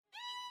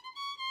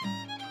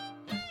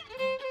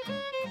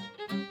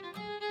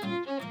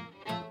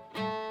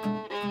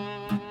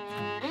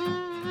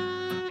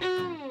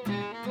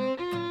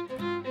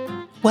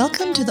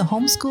Welcome to the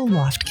Homeschool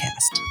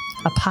Loftcast,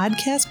 a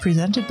podcast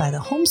presented by the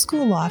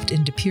Homeschool Loft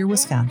in De Pere,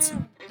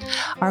 Wisconsin.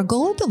 Our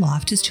goal at the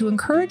Loft is to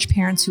encourage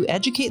parents who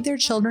educate their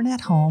children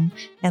at home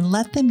and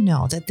let them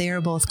know that they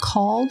are both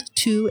called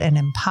to and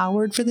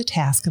empowered for the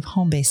task of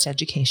home-based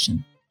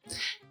education.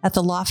 At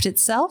the Loft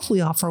itself, we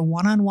offer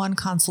one-on-one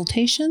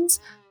consultations,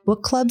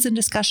 book clubs and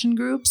discussion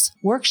groups,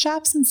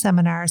 workshops and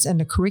seminars, and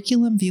a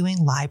curriculum viewing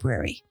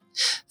library.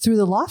 Through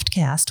the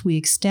Loftcast, we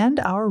extend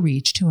our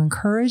reach to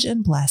encourage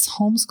and bless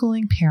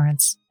homeschooling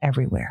parents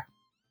everywhere.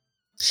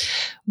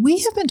 We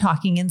have been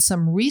talking in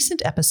some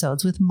recent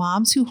episodes with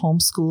moms who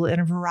homeschool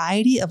in a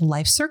variety of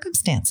life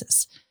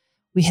circumstances.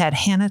 We had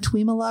Hannah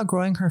Twimala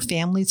growing her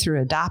family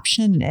through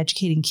adoption and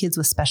educating kids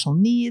with special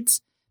needs,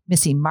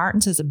 Missy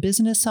Martins as a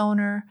business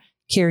owner,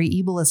 Carrie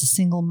Ebel as a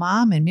single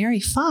mom, and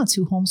Mary Fonts,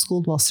 who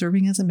homeschooled while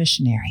serving as a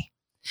missionary.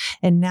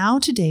 And now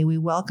today we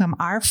welcome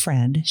our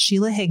friend,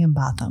 Sheila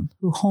Higginbotham,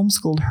 who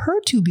homeschooled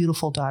her two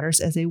beautiful daughters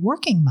as a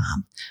working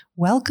mom.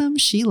 Welcome,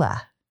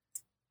 Sheila.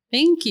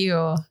 Thank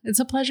you.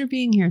 It's a pleasure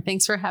being here.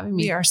 Thanks for having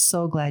me. We are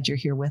so glad you're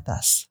here with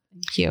us.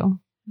 Thank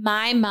you.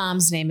 My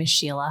mom's name is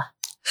Sheila.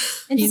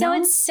 And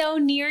it's so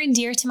near and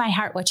dear to my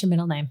heart. What's your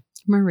middle name?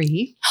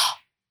 Marie.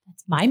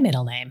 That's my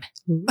middle name.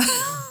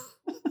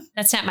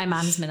 That's not my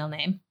mom's middle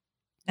name.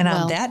 And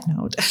on that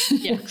note.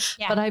 Yeah.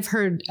 But I've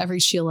heard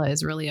every Sheila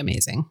is really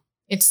amazing.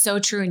 It's so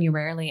true. And you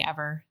rarely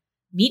ever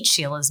meet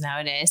Sheilas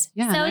nowadays.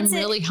 Yeah. So I'm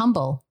really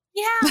humble.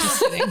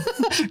 Yeah.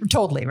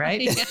 Totally, right?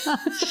 Yeah.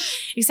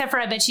 Except for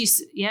I bet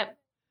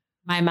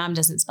my mom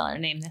doesn't spell her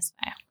name this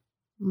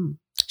way.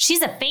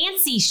 She's a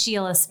fancy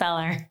Sheila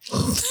speller.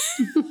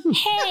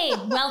 Hey,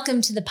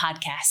 welcome to the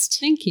podcast.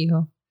 Thank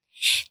you.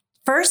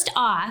 First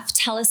off,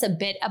 tell us a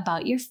bit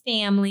about your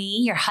family,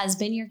 your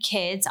husband, your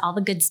kids, all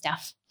the good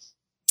stuff.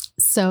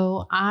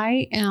 So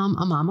I am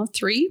a mom of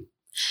three.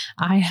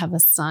 I have a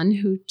son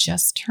who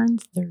just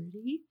turned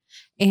 30,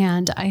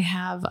 and I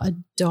have a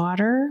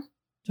daughter.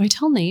 Do I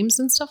tell names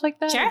and stuff like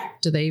that? Sure.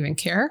 Do they even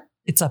care?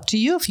 It's up to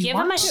you if you Give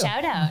want them a to.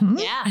 shout out. Mm-hmm.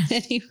 Yeah.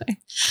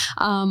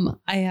 Anyway,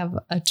 I have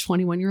a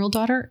 21-year-old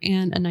daughter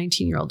and a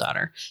 19-year-old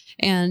daughter.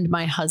 And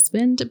my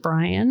husband,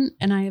 Brian,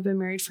 and I have been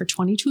married for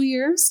 22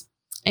 years.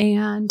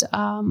 And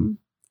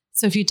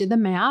so if you did the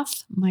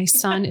math, my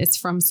son is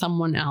from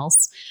someone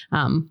else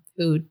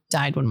who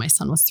died when my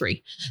son was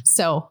 3.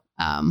 So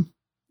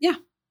yeah,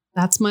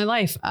 that's my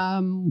life. I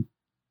don't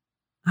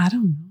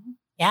know.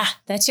 Yeah,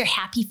 that's your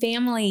happy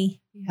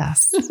family.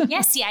 Yes.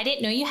 Yeah, see, I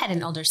didn't know you had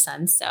an older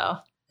son, so.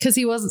 Because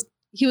he was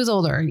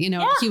older,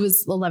 He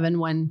was 11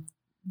 when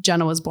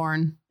Jenna was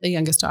born, the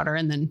youngest daughter,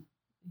 and then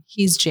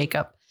he's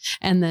Jacob.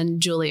 And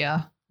then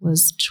Julia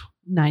was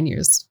 9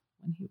 years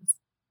when he was.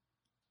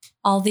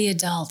 All the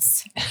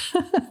adults.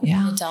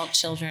 Yeah. Adult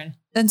children.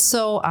 And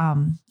so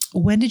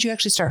when did you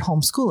actually start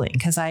homeschooling?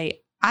 Because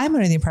I'm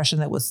under the impression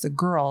that with the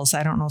girls,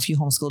 I don't know if you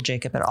homeschooled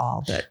Jacob at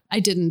all, but I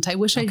didn't. I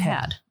wish I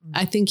had.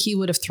 I think he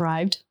would have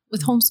thrived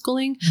with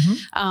homeschooling.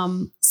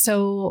 Mm-hmm.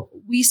 So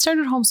we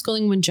started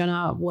homeschooling when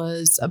Jenna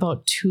was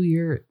about 2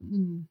 years.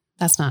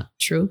 That's not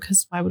true,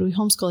 because why would we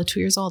homeschool at 2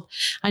 years old?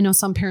 I know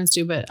some parents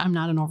do, but I'm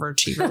not an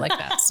overachiever like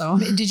that. So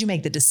did you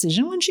make the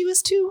decision when she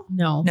was 2?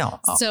 No.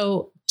 Oh.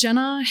 So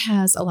Jenna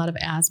has a lot of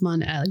asthma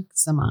and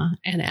eczema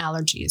and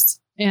allergies,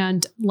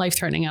 and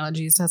life-threatening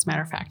allergies, as a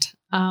matter of fact.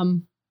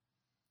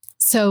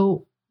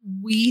 So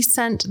we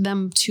sent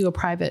them to a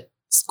private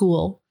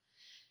school.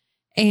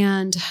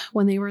 And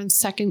when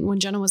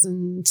Jenna was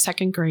in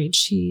second grade,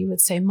 she would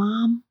say,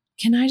 "Mom,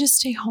 can I just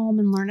stay home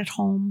and learn at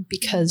home?"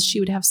 Because she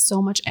would have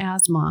so much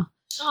asthma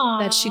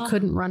that she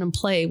couldn't run and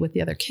play with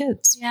the other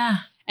kids. Yeah.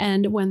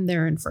 And when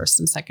they're in first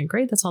and second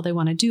grade, that's all they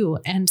want to do.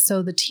 And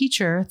so the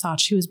teacher thought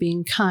she was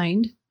being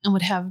kind and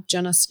would have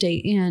Jenna stay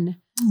in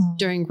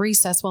during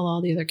recess while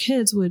all the other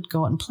kids would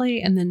go out and play.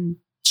 And then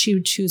she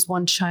would choose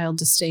one child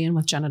to stay in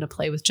with Jenna to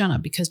play with Jenna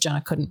because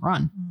Jenna couldn't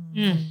run.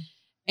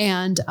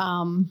 And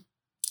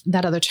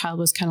that other child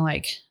was kind of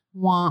like,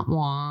 wah,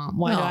 wah,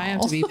 why do I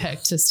have to be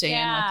picked to stay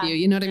in with you?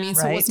 You know what I mean?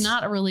 So it was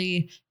not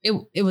really,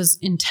 it was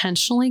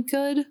intentionally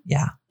good,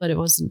 but it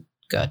wasn't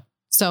good.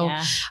 So,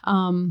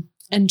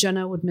 and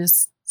Jenna would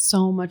miss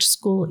so much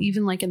school.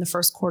 Even like in the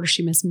first quarter,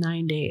 she missed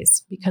 9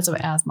 days because of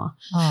asthma.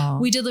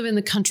 We did live in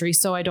the country,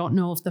 so I don't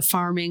know if the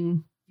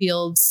farming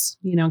fields,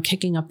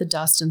 kicking up the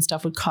dust and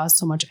stuff would cause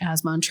so much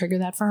asthma and trigger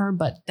that for her.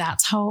 But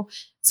that's how,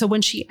 so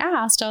when she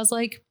asked, I was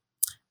like,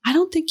 I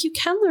don't think you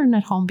can learn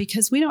at home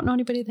because we don't know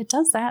anybody that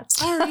does that.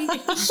 Sorry.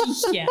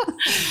 Yeah.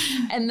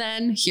 And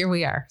then here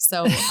we are.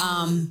 So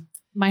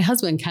my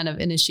husband kind of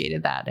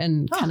initiated that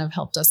and kind of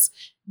helped us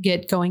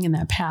get going in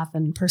that path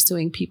and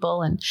pursuing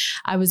people. And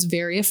I was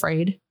very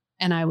afraid.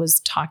 And I was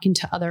talking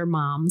to other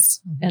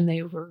moms and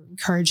they were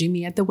encouraging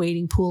me at the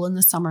wading pool in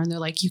the summer. And they're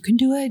like, you can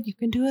do it. You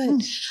can do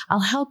it. I'll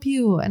help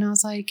you. And I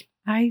was like,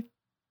 I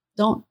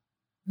don't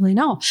really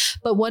know.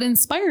 But what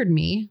inspired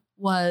me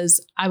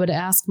was I would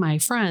ask my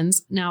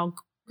friends. Now,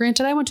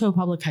 granted, I went to a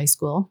public high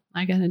school.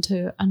 I got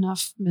into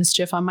enough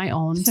mischief on my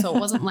own. So it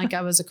wasn't like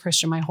I was a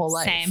Christian my whole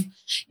life. Same.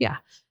 Yeah.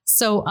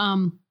 So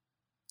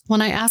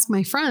when I ask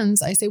my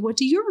friends, I say, what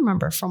do you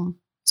remember from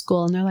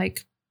school and they're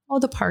like, oh,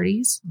 the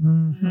parties.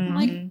 Mm-hmm. I'm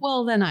like,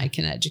 well, then I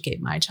can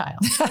educate my child.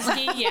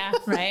 Yeah,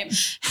 right.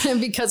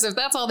 Because if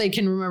that's all they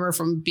can remember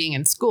from being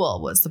in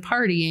school was the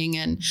partying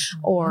and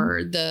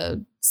or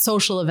the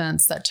social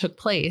events that took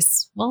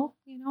place, well,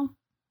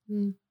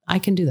 I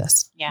can do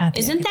this. Yeah.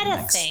 Isn't that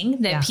a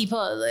thing that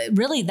people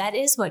really, that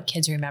is what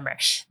kids remember.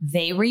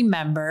 They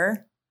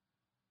remember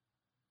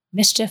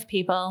mischief,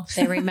 people.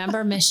 They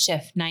remember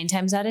mischief 9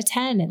 times out of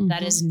 10. And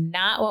that is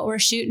not what we're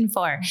shooting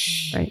for.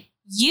 Right.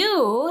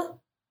 You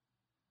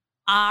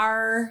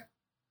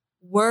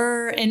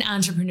were an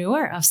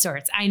entrepreneur of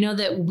sorts. I know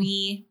that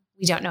we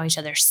don't know each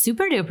other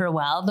super duper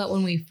well, but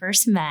when we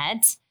first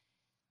met,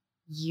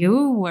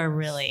 you were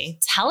really,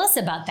 tell us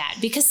about that,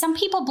 because some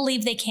people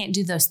believe they can't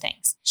do those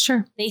things.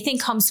 Sure. They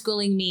think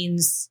homeschooling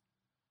means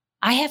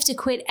I have to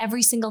quit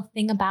every single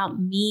thing about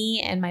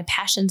me and my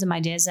passions and my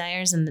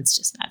desires. And it's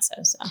just not so.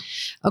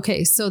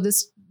 Okay. So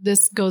this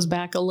goes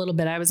back a little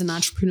bit. I was an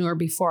entrepreneur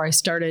before I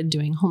started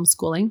doing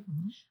homeschooling.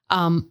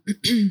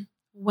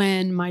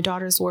 When my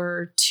daughters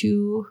were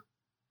 2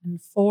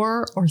 and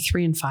 4 or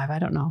 3 and 5, I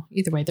don't know.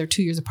 Either way, they're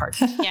 2 years apart.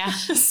 Yeah.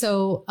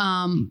 So,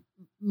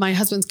 my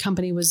husband's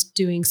company was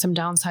doing some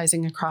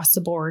downsizing across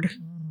the board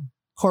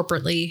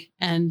corporately,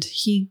 and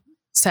he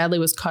sadly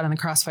was caught in the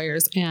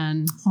crossfires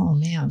and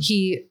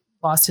he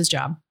lost his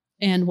job.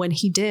 And when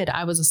he did,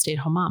 I was a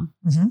stay-at-home mom.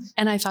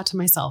 And I thought to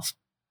myself,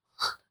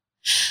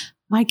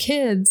 my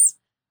kids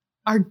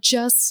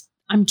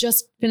I'm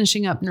just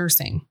finishing up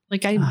nursing.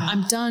 Like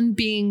I'm done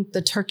being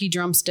the turkey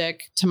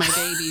drumstick to my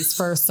babies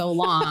for so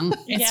long.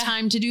 It's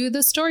time to do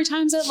the story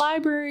times at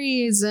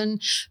libraries and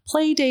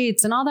play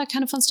dates and all that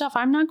kind of fun stuff.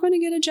 I'm not going to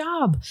get a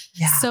job.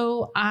 Yeah.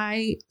 So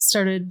I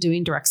started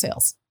doing direct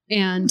sales,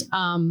 and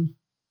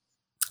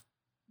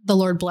the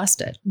Lord blessed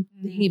it.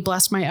 He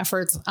blessed my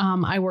efforts.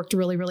 I worked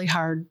really, really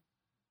hard.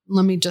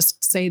 Let me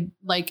just say,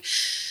 like,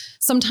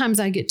 sometimes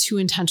I get too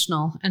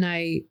intentional and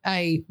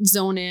I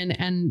zone in,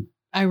 and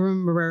I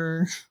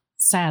remember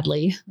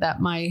sadly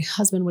that my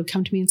husband would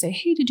come to me and say,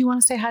 hey, did you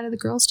want to say hi to the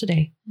girls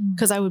today?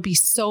 Because I would be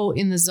so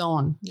in the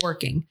zone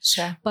working.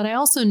 Sure. But I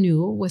also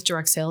knew with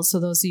direct sales, so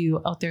those of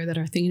you out there that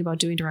are thinking about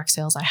doing direct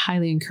sales, I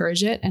highly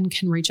encourage it and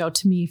can reach out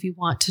to me if you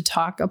want to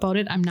talk about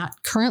it. I'm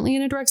not currently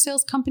in a direct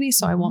sales company,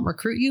 so I won't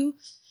recruit you.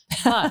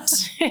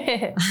 But,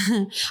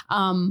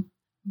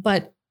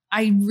 but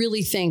I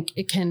really think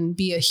it can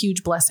be a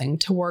huge blessing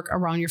to work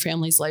around your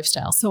family's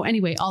lifestyle. So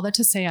anyway, all that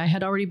to say, I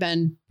had already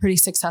been pretty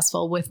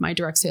successful with my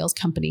direct sales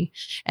company.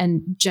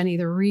 And Jenny,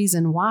 the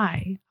reason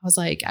why I was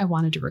like, I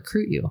wanted to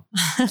recruit you.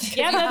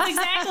 Yeah, that's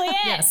exactly it.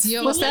 Yes.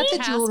 Was that the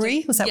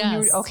jewelry? Was that when you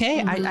were,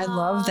 okay. I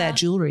love that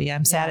jewelry.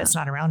 I'm sad it's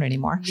not around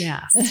anymore.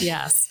 Yes.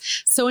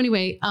 Yes. So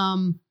anyway,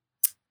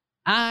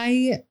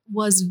 I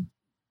was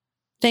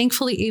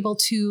thankfully able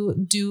to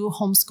do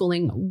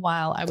homeschooling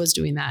while I was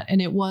doing that. And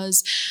it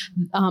was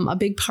a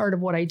big part of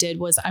what I did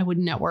was I would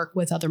network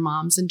with other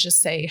moms and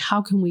just say,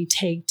 how can we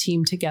tag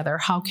team together?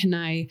 How can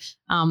I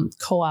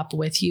co-op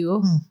with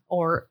you?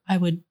 Or I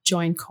would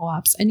join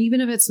co-ops. And even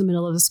if it's the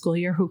middle of the school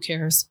year, who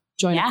cares?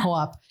 Join a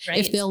co-op. Right.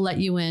 If they'll let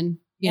you in,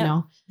 you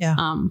know,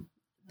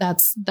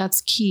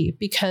 that's key,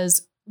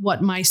 because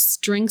what my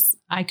strengths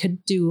I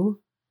could do,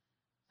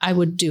 I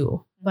would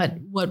do. But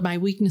what my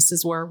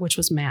weaknesses were, which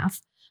was math,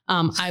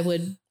 I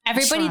would.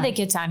 Everybody that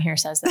gets on here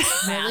says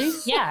that. Really?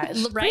 Yeah.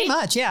 Right. Pretty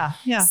much. Yeah.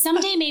 Yeah.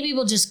 Someday maybe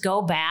we'll just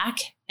go back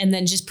and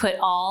then just put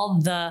all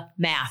the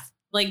math,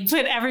 like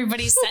put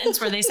everybody's sentence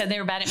where they said they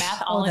were bad at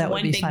math all in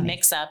one big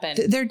mix up.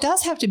 And there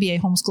does have to be a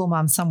homeschool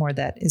mom somewhere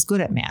that is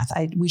good at math.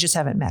 We just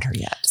haven't met her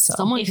yet. So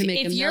someone can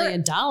make $1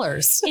 million.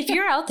 If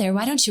you're out there,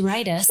 why don't you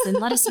write us and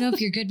let us know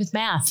if you're good with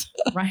math?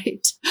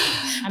 Right.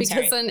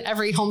 Because then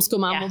every homeschool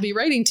mom will be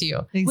writing to you.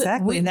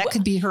 Exactly. And that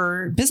could be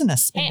her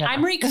business. Hey,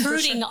 I'm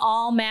recruiting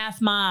all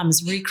math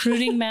moms,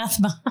 recruiting math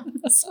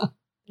moms.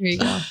 There you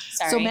go.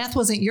 Sorry. So math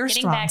wasn't your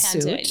strong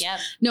suit. Yep.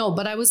 No,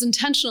 but I was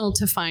intentional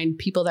to find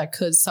people that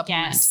could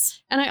supplement.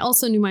 Yes. And I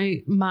also knew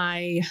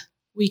my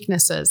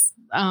weaknesses.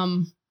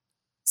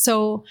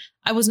 So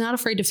I was not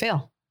afraid to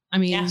fail. I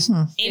mean,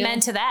 amen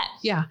to that.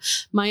 Yeah.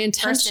 My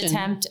intention. First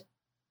attempt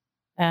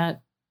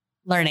at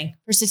learning.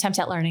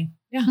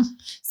 Yeah.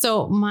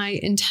 So my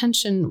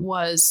intention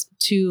was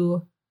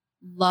to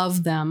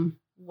love them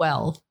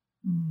well,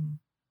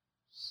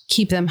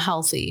 keep them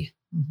healthy,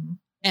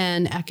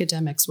 and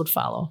academics would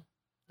follow.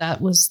 That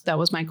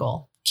was my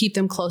goal. Keep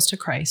them close to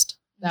Christ.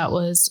 That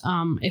was,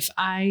 if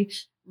I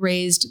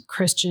raised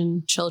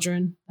Christian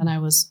children, then I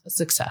was a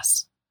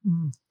success.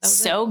 That was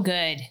so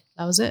good.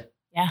 That was it.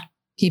 Yeah.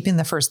 Keeping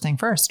the first thing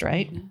first,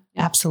 right? Yeah.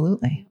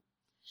 Absolutely.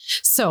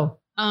 So,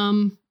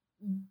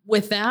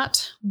 with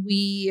that,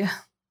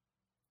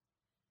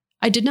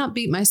 I did not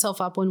beat myself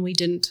up when we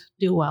didn't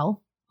do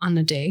well on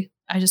the day.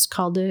 I just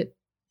called it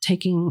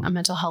taking a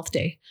mental health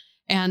day.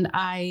 And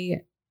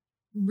I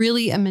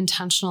really am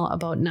intentional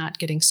about not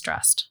getting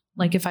stressed.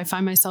 Like if I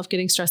find myself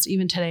getting stressed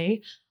even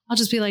today, I'll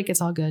just be like,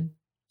 it's all good.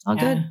 It's all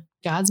good.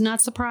 God's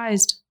not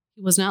surprised.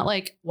 He was not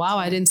like, wow,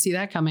 I didn't see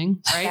that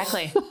coming. Right.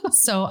 Exactly.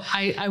 So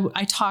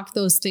I talk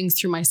those things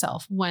through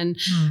myself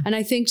and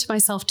I think to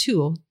myself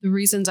too, the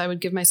reasons I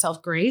would give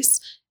myself grace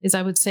is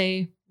I would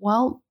say,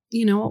 well,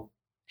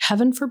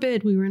 heaven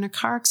forbid we were in a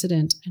car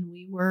accident and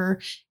we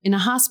were in a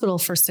hospital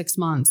for 6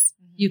 months.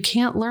 You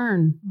can't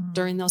learn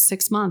during those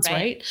 6 months,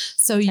 right?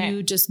 So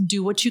you just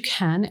do what you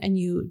can and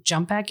you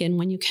jump back in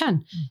when you can.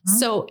 Mm-hmm.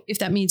 So if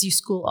that means you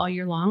school all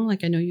year long,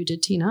 like I know you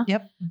did, Tina,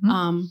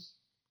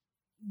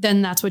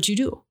 then that's what you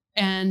do.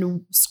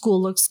 And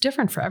school looks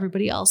different for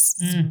everybody else.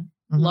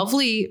 Mm-hmm.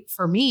 Lovely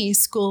for me,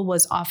 school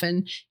was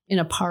often in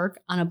a park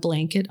on a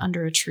blanket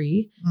under a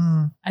tree.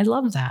 I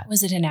love that.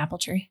 Was it an apple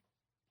tree?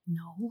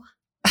 No.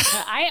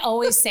 I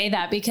always say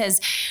that because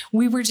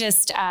we were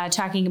just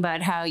talking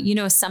about how,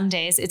 some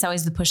days it's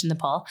always the push and the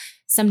pull.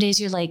 Some days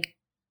you're like,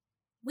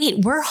 wait,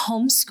 we're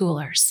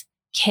homeschoolers.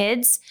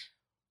 Kids,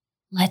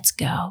 let's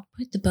go.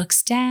 Put the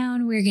books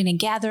down. We're going to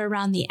gather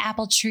around the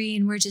apple tree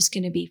and we're just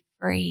going to be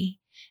free.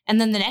 And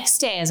then the next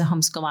day as a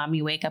homeschool mom,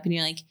 you wake up and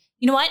you're like,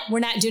 you know what? We're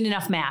not doing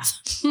enough math.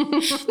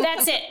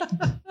 That's it.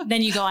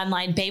 Then you go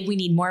online, babe, we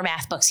need more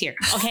math books here.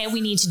 Okay,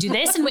 we need to do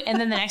this. And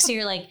then the next day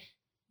you're like,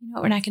 you know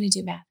what? We're not going to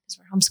do math because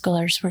we're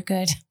homeschoolers. We're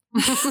good.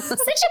 Such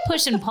a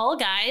push and pull,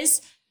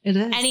 guys. It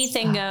is.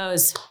 Anything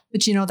goes.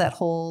 But that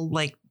whole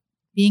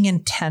being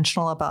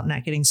intentional about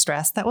not getting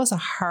stressed, that was a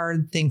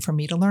hard thing for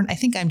me to learn. I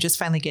think I'm just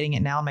finally getting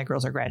it now. My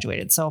girls are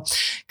graduated, so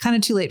kind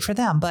of too late for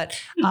them, but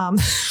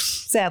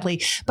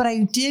sadly, but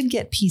I did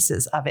get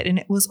pieces of it. And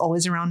it was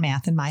always around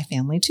math in my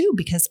family too,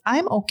 because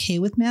I'm okay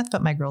with math,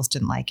 but my girls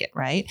didn't like it.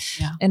 Right.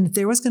 Yeah. And if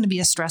there was going to be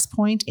a stress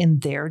point in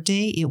their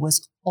day, it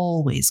was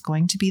always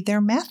going to be their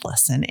math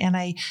lesson. And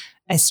I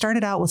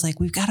started out with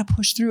we've got to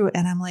push through it.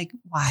 And I'm like,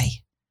 why?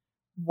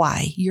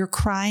 You're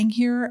crying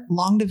here.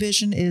 Long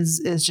division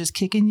is just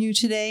kicking you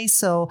today.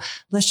 So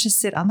let's just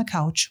sit on the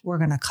couch. We're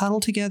going to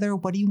cuddle together.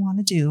 What do you want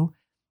to do?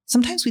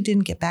 Sometimes we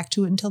didn't get back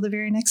to it until the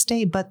very next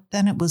day, but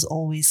then it was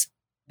always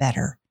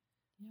better.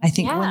 I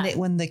think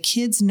when the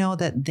kids know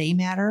that they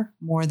matter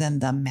more than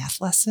the math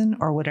lesson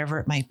or whatever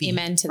it might be.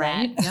 Amen to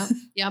that.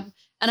 Yep.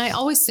 And I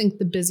always think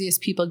the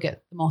busiest people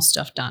get the most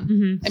stuff done.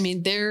 Mm-hmm. I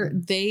mean,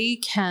 they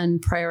can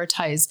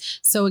prioritize.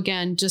 So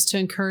again, just to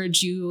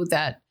encourage you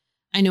that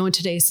I know in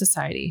today's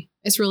society,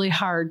 it's really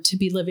hard to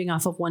be living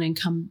off of one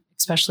income,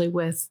 especially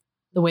with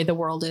the way the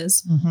world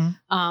is.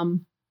 Mm-hmm.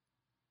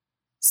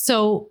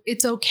 So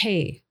it's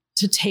okay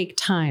to take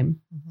time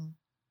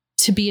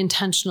to be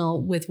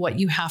intentional with what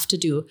you have to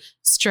do,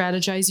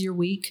 strategize your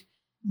week,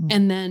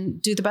 and then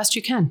do the best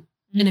you can.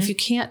 Mm-hmm. And if you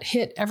can't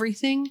hit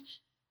everything,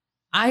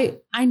 I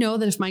know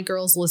that if my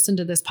girls listen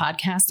to this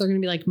podcast, they're going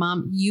to be like,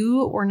 Mom,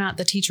 you were not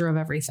the teacher of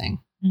everything.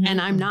 Mm-hmm.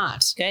 And I'm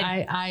not. Good.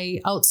 I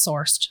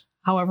outsourced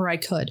however I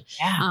could.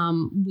 Yeah.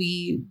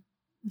 We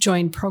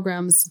joined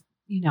programs,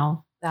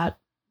 that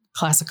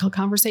classical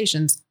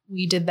conversations.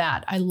 We did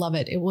that. I love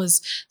it. It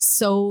was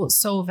so,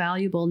 so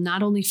valuable,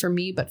 not only for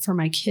me, but for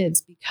my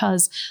kids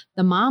because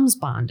the moms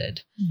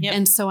bonded. Yep.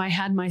 And so I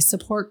had my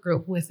support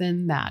group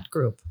within that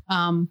group.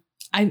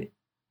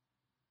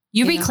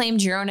 You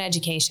reclaimed your own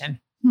education.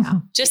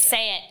 Yeah. Just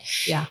say it.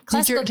 Yeah.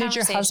 Did your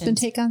husband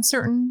take on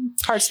certain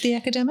parts of the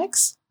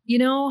academics?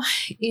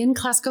 In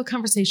classical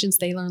conversations,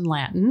 they learn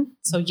Latin.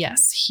 So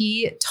yes,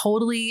 he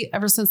totally,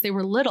 ever since they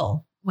were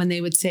little, when they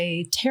would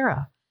say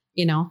Terra,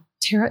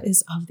 Terra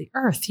is of the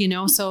earth,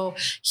 so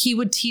he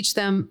would teach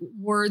them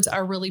words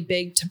are really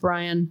big to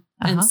Brian.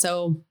 Uh-huh. And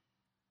so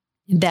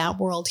in that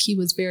world, he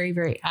was very,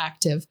 very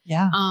active.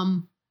 Yeah.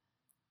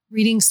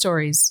 Reading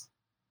stories,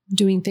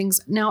 doing things.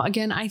 Now,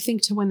 again, I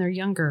think to when they're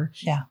younger.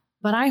 Yeah.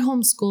 But I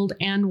homeschooled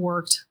and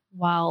worked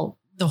while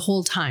the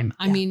whole time.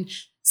 I mean,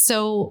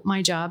 so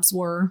my jobs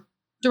were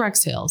direct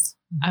sales.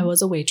 Mm-hmm. I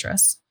was a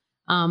waitress.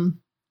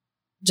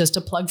 Just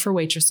a plug for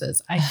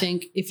waitresses. I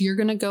think if you're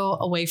going to go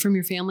away from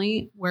your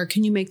family, where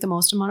can you make the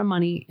most amount of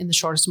money in the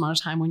shortest amount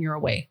of time when you're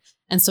away?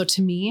 And so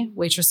to me,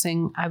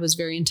 waitressing, I was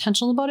very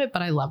intentional about it,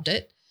 but I loved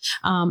it.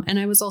 And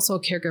I was also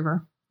a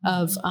caregiver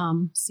of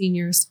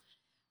seniors.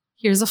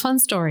 Here's a fun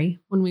story.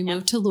 When we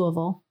moved to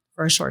Louisville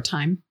for a short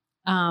time,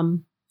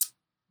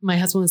 my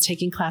husband was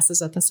taking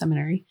classes at the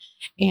seminary.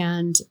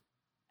 And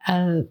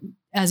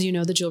as you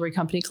know, the jewelry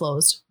company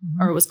closed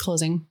or it was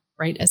closing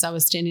right as I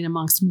was standing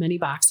amongst many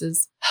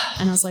boxes.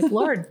 And I was like,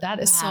 Lord,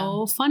 that is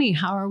so funny.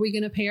 How are we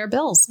going to pay our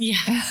bills?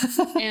 Yeah.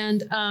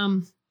 And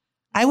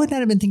I would not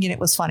have been thinking it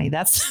was funny.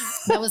 That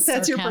was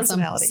that's your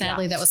personality.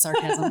 Sadly, that was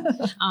sarcasm.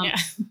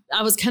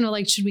 I was kind of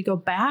like, should we go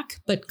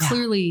back? But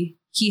clearly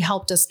he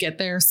helped us get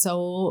there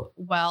so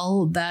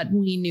well that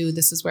we knew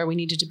this is where we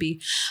needed to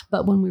be.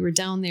 But when we were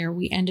down there,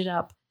 we ended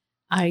up,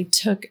 I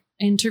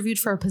interviewed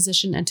for a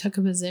position and took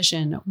a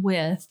position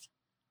with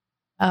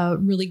a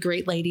really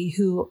great lady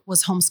who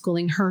was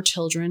homeschooling her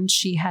children.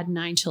 She had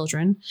 9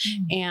 children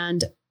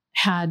and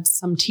had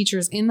some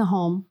teachers in the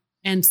home.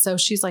 And so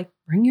she's like,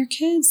 bring your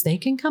kids. They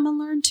can come and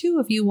learn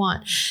too if you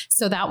want.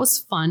 So that was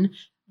fun.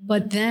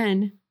 But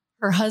then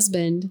her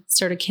husband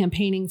started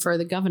campaigning for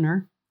the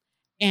governor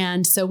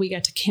And so we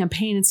got to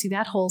campaign and see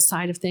that whole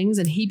side of things.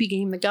 And he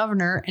became the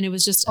governor, and it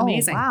was just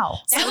amazing. Oh, wow.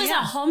 That was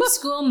a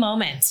homeschool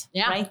moment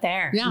right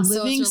there. Yeah.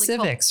 So Living it's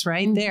really civics cool.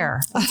 right there.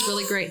 It's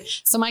really great.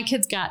 So my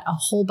kids got a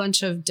whole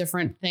bunch of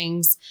different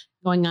things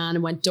going on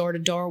and went door to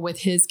door with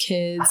his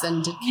kids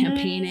and did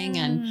campaigning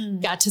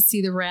and got to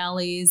see the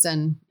rallies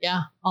and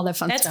all that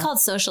fun stuff. That's called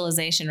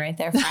socialization right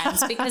there,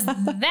 friends, because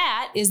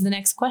that is the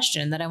next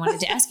question that I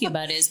wanted to ask you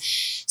about is,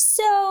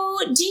 so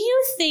do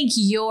you think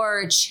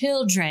your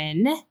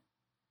children,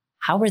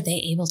 how were they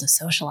able to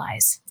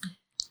socialize?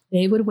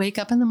 They would wake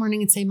up in the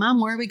morning and say, Mom,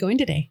 where are we going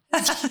today?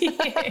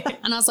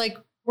 And I was like,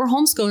 we're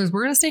homeschoolers.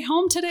 We're going to stay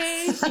home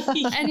today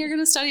and you're going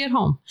to study at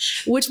home,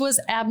 which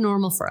was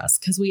abnormal for us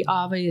because we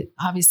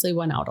obviously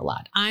went out a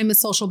lot. I'm a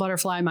social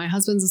butterfly. My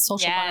husband's a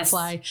social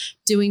butterfly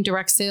doing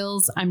direct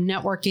sales. I'm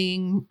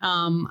networking.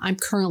 I'm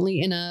currently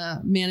in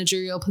a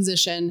managerial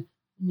position,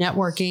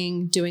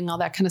 networking, doing all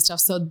that kind of stuff.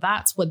 So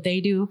that's what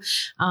they do.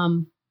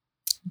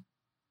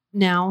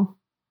 Now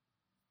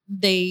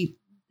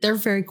they're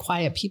very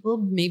quiet people,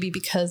 maybe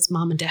because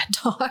mom and dad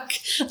talk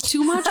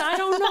too much. I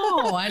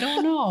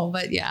don't know.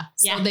 But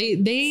so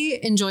they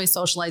enjoy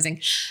socializing.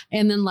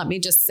 And then let me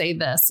just say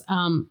this,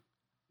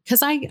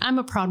 because I'm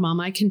a proud mom.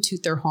 I can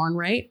toot their horn,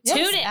 right? Yes,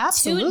 toot it.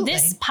 Absolutely.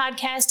 This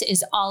podcast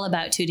is all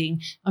about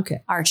tooting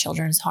our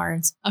children's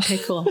horns. Okay,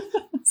 cool.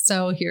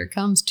 So here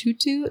comes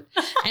toot toot.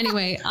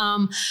 Anyway,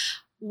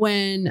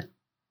 when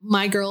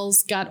my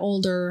girls got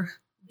older,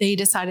 they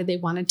decided they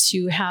wanted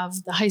to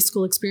have the high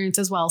school experience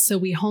as well. So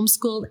we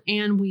homeschooled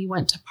and we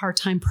went to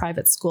part-time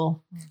private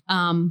school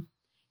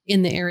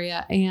in the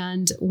area.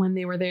 And when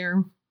they were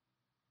there,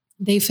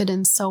 they fit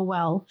in so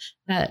well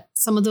that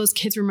some of those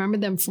kids remembered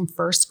them from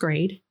first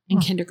grade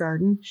and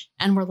kindergarten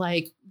and were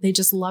like, they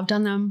just loved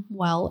on them.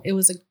 Well, it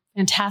was a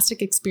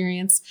fantastic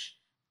experience.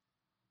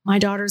 My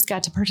daughters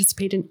got to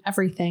participate in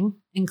everything,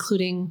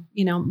 including,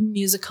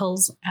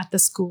 musicals at the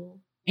school.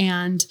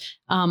 And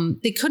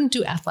they couldn't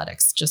do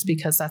athletics just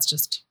because that's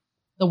just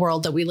the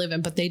world that we live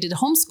in, but they did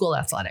homeschool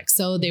athletics.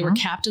 So they were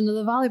captain of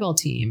the volleyball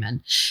team.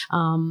 And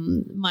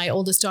my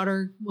oldest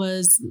daughter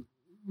was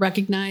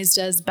recognized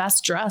as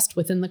best dressed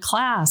within the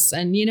class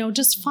and,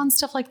 just fun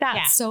stuff like that.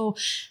 Yeah. So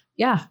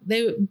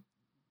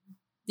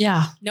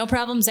no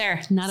problems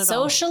there. Not at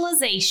all.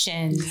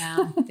 Socialization.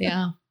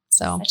 Yeah.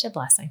 So such a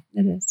blessing.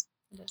 It is.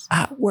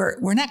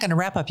 We're not going to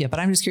wrap up yet,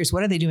 but I'm just curious,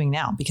 what are they doing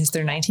now? Because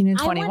they're 19 and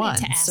 21. I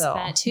wanted to ask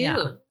that too.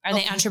 Yeah. Are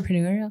they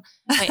entrepreneurial?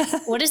 Wait,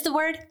 what is the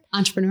word?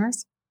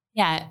 Entrepreneurs?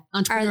 Yeah.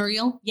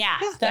 Entrepreneurial?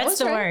 That's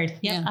the word.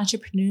 Yep. Yeah.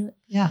 Entrepreneurial.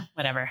 Yeah.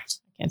 Whatever.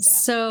 I can't say that.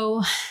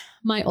 So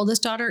my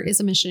oldest daughter is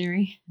a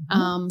missionary,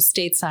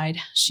 stateside.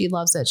 She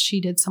loves it. She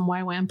did some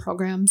YWAM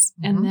programs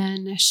and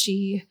then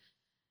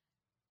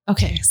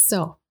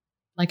so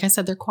like I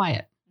said, they're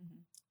quiet.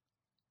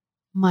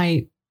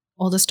 My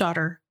oldest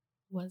daughter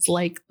was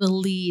like the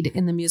lead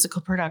in the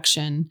musical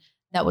production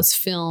that was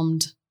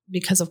filmed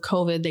because of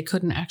COVID. They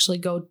couldn't actually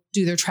go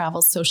do their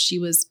travels. So she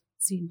was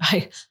seen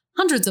by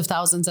hundreds of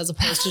thousands as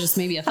opposed to just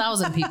maybe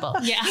 1,000 people,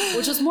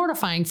 which was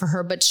mortifying for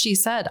her. But she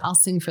said, I'll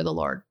sing for the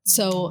Lord.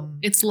 So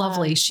it's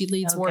lovely. She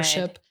leads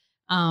worship.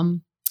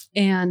 And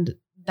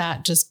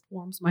that just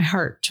warms my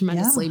heart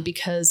tremendously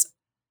because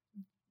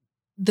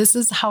this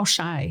is how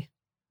shy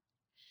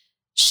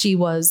she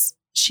was.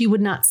 She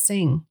would not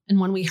sing. And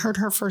when we heard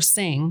her first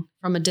sing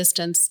from a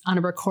distance on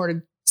a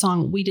recorded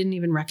song, we didn't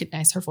even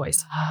recognize her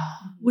voice,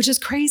 which is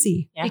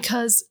crazy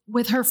because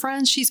with her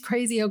friends, she's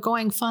crazy,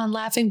 outgoing, fun,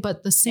 laughing,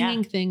 but the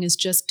singing thing is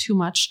just too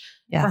much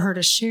for her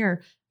to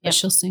share. But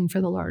she'll sing for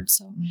the Lord.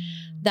 So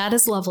that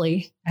is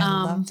lovely.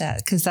 I love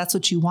that because that's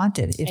what you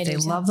wanted. If they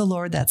love the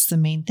Lord, that's the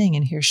main thing.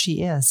 And here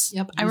she is.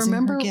 Yep. I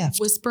remember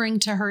whispering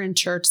to her in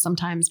church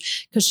sometimes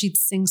because she'd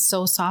sing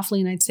so softly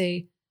and I'd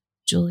say,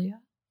 Julia,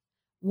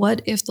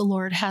 what if the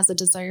Lord has a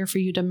desire for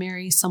you to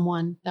marry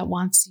someone that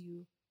wants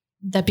you,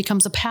 that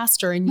becomes a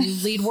pastor and you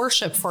lead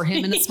worship for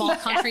him in a small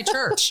country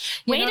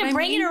church? Way to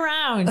bring it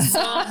around. So,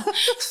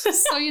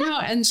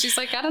 and she's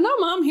like, I don't know,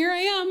 Mom, here I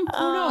am.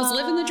 Who knows?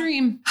 Living the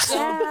dream.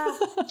 Yeah.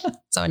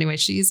 So anyway,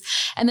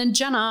 and then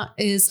Jenna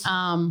is,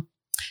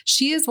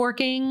 she is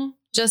working,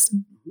 just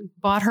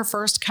bought her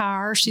first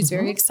car. She's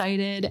very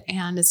excited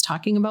and is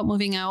talking about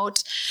moving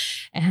out.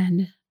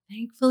 And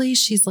thankfully,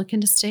 she's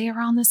looking to stay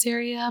around this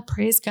area.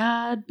 Praise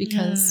God,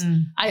 because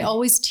I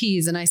always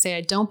tease and I say,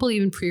 I don't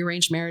believe in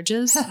prearranged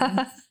marriages.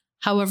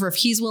 However, if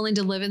he's willing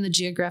to live in the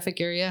geographic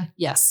area,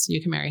 yes,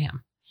 you can marry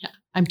him. Yeah,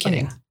 I'm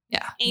kidding. Okay.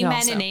 Yeah.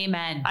 Amen and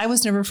amen. I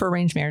was never for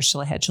arranged marriage till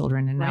I had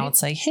children. And now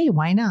it's like, hey,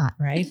 why not?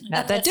 Right.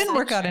 That didn't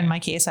work out in my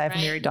case. I have a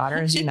married daughter,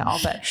 as you know,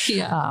 but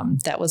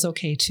that was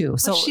okay too.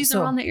 So she's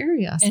around the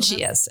area. And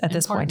she is at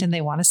this point and they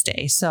want to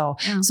stay. So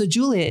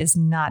Julia is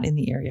not in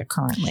the area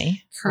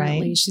currently.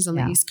 Currently she's on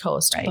the East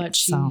Coast, but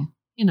she,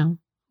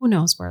 who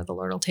knows where the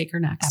Lord will take her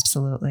next.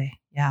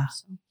 Absolutely. Yeah.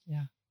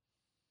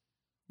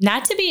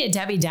 Not to be a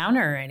Debbie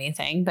Downer or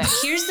anything, but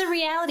here's the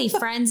reality,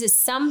 friends, is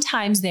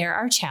sometimes there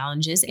are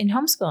challenges in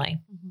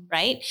homeschooling,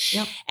 right?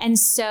 Yep. And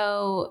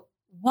so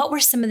what were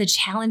some of the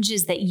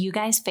challenges that you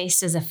guys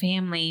faced as a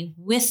family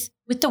with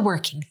with the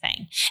working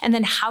thing? And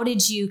then how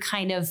did you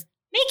kind of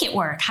make it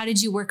work? How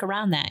did you work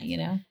around that,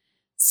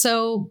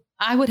 So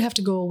I would have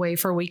to go away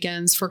for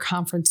weekends for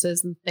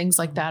conferences and things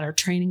like that, or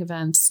training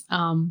events.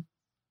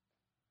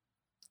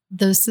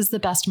 This is the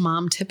best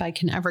mom tip I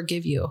can ever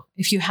give you.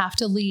 If you have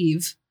to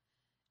leave,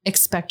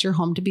 expect your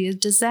home to be a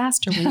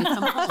disaster when you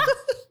come home.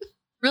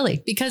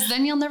 Really, because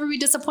then you'll never be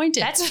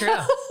disappointed. That's true.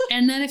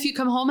 And then if you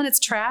come home and it's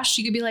trash,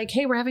 you could be like,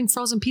 hey, we're having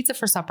frozen pizza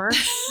for supper.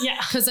 Yeah.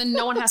 Because then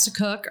no one has to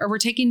cook, or we're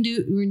taking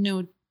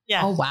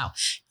Yeah. Oh, wow.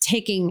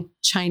 Taking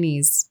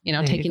Chinese,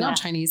 taking out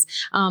Chinese.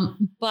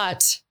 And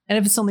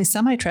if it's only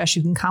semi-trash,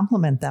 you can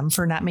compliment them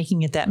for not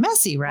making it that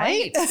messy,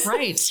 right?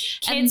 Right.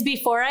 Kids,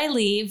 before I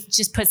leave,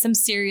 just put some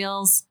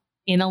cereals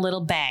in a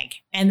little bag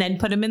and then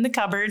put them in the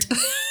cupboard.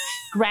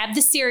 Grab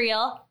the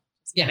cereal.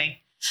 Just kidding.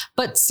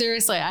 But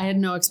seriously, I had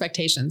no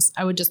expectations.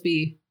 I would just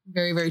be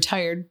very, very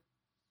tired.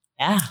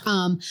 Yeah.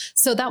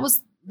 So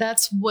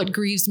that's what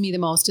grieves me the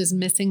most, is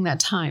missing that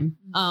time.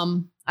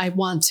 I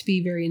want to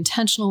be very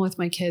intentional with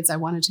my kids. I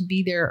wanted to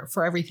be there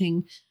for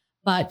everything,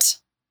 but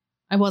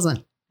I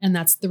wasn't. And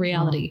that's the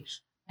reality.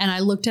 And I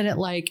looked at it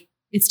like,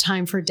 it's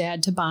time for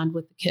dad to bond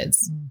with the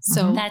kids.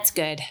 So that's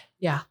good.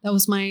 Yeah, that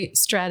was my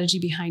strategy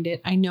behind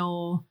it. I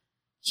know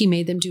he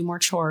made them do more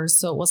chores,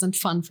 so it wasn't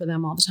fun for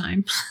them all the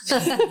time.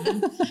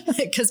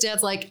 Because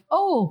dad's like,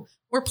 oh,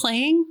 we're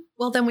playing?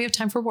 Well, then we have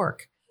time for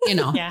work.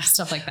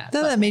 Stuff like that.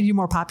 That made you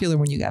more popular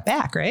when you got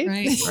back, right?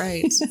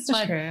 Right.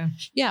 But, true.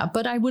 Yeah,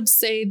 but I would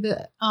say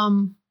that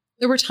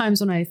there were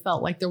times when I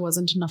felt like there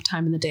wasn't enough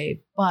time in the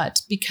day,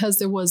 but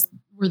because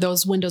were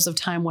those windows of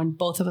time when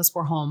both of us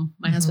were home,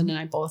 my husband and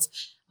I both,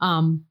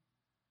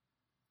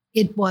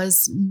 it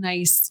was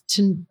nice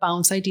to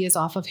bounce ideas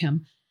off of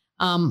him.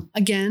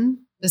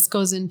 Again, this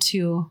goes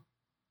into,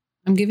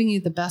 I'm giving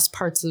you the best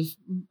parts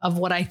of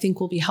what I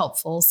think will be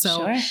helpful. So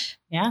Sure.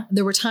 Yeah.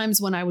 There were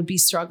times when I would be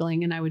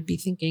struggling and I would be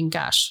thinking,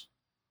 gosh,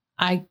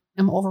 I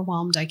am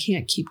overwhelmed. I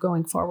can't keep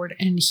going forward.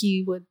 And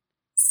he would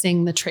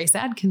sing the Trace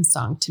Adkins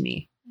song to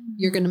me.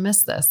 You're going to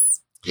miss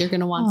this. You're going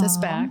to want this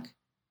back.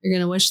 You're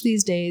going to wish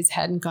these days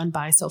hadn't gone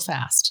by so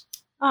fast.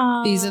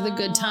 Aww. These are the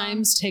good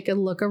times. Take a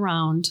look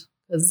around,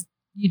 because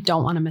you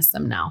don't want to miss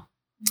them now.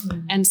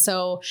 And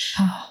so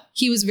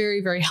he was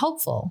very, very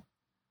helpful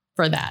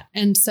for that.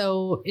 And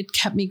so it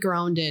kept me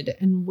grounded,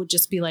 and would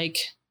just be like,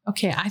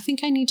 okay, I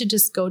think I need to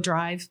just go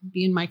drive,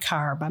 be in my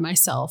car by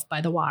myself,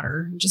 by the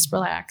water, and just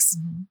relax,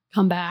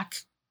 come back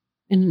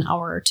in an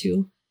hour or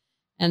two.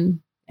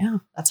 And yeah,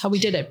 that's how we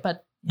did it.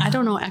 But I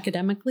don't know,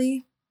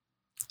 academically,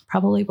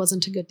 probably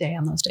wasn't a good day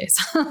on those days.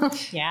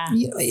 Yeah.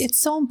 It's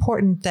so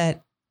important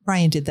that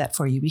Brian did that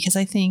for you, because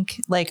I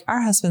think, like,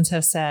 our husbands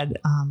have said,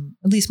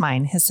 at least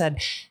mine has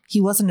said, he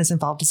wasn't as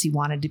involved as he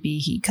wanted to be.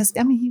 He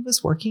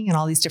was working and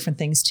all these different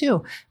things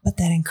too, but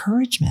that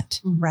encouragement,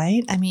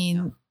 right? I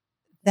mean,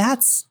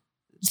 that's,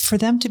 for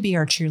them to be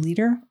our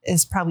cheerleader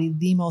is probably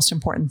the most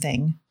important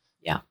thing.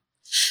 Yeah.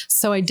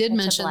 So I did Such a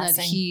mention that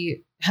blessing.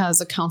 he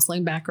has a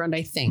counseling background,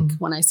 I think,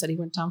 when I said he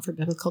went down for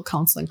biblical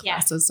counseling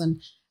classes.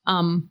 And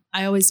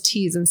I always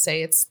tease and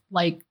say, it's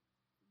like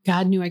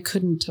God knew I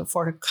couldn't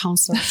afford a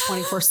counselor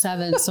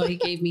 24/7. So he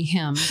gave me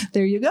him.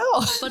 There you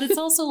go. But it's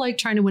also like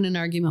trying to win an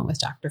argument with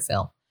Dr.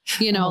 Phil,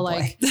 and you're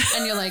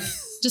like,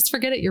 just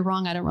forget it. You're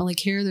wrong. I don't really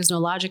care. There's no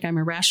logic. I'm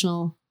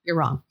irrational. You're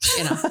wrong.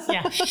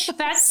 Yeah.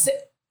 That's,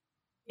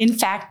 in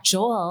fact,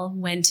 Joel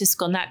went to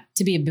school, not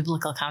to be a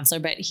biblical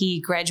counselor, but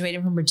he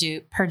graduated from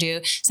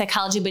Purdue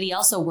psychology, but he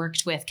also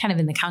worked with kind of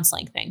in the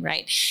counseling thing.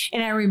 Right.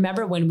 And I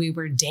remember when we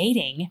were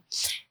dating,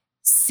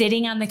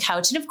 sitting on the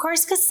couch. And of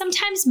course, because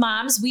sometimes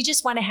moms, we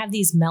just want to have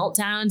these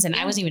meltdowns. And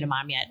I wasn't even a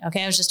mom yet.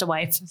 Okay. I was just a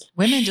wife.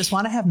 Women just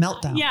want to have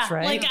meltdowns,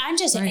 right? Like, I'm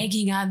just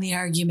egging on the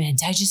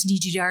argument. I just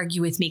need you to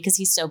argue with me, because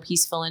he's so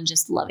peaceful and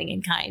just loving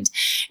and kind.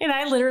 And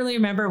I literally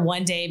remember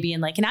one day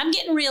being like, and I'm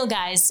getting real,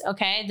 guys.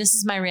 Okay. This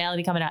is my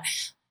reality coming out.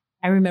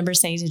 I remember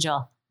saying to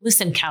Joel,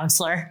 listen,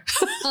 counselor.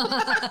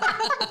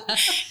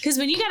 Because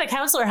when you got a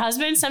counselor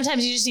husband,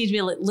 sometimes you just need to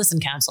be listen,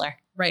 counselor.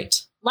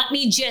 Right. Let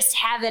me just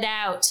have it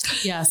out.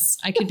 Yes.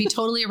 I could be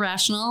totally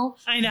irrational.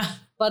 I know.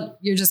 But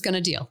you're just going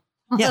to deal.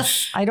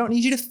 Yes. I don't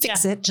need you to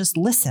fix it. Just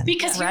listen.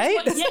 Because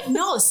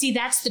see,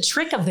 that's the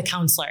trick of the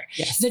counselor.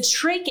 Yes. The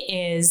trick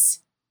is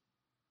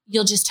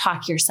you'll just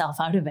talk yourself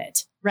out of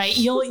it, right?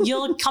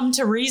 You'll come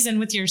to reason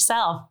with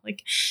yourself.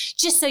 Like,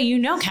 just so you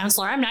know,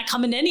 counselor, I'm not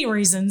coming to any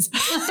reasons.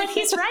 But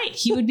he's right.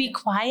 He would be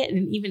quiet,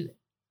 and even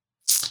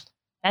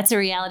that's a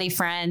reality,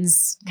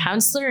 friends.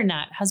 Counselor or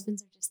not,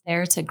 husbands are just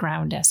there to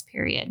ground us,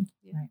 period.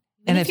 Right.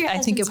 And I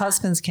think if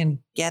husbands can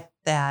get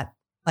that,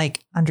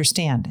 like,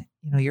 understand,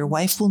 your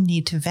wife will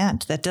need to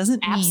vent. That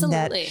doesn't mean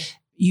that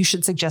you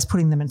should suggest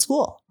putting them in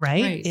school,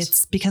 right?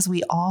 It's because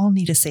we all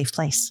need a safe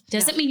place.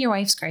 Doesn't mean your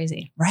wife's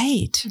crazy.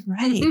 Right.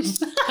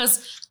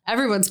 Because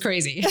everyone's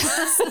crazy.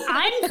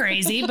 I'm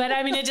crazy, but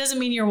I mean, it doesn't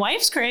mean your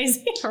wife's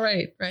crazy.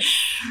 Right.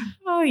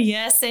 Oh,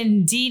 yes,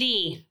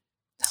 indeedy.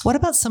 What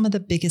about some of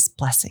the biggest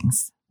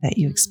blessings that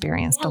you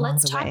experienced along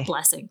the way? Let's talk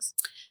blessings.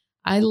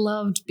 I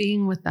loved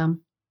being with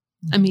them.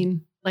 I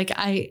mean,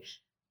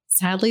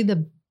 sadly,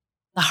 the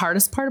the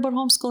hardest part about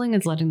homeschooling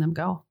is letting them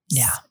go.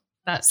 Yeah.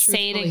 That's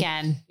Say it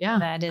again. Yeah.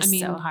 That is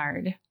so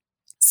hard.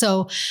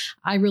 So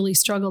I really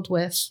struggled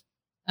with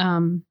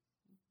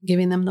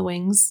giving them the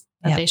wings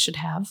that they should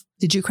have.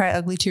 Did you cry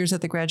ugly tears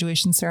at the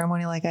graduation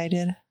ceremony like I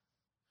did?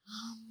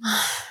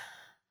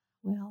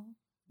 Well,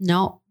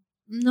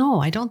 no,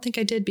 I don't think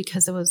I did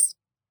because it was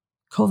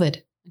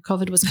COVID.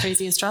 COVID was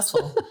crazy and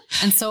stressful.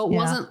 And so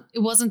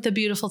it wasn't the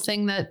beautiful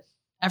thing that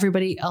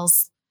everybody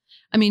else,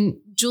 I mean,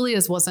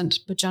 Julia's wasn't,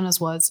 but Jenna's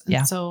was.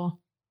 And so,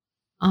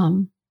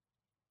 no,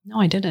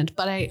 I didn't.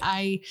 But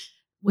I,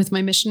 with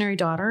my missionary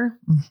daughter.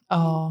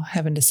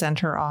 Having to send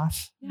her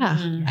off. Yeah.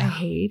 I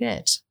hate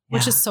it,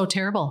 which is so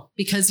terrible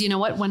because you know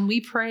what, when we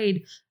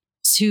prayed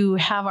to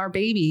have our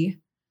baby,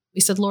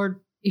 we said, Lord,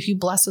 if you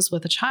bless us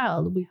with a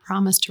child, we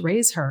promise to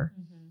raise her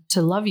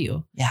to love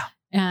you. Yeah.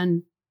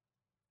 And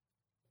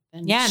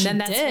then that's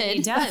what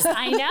he does.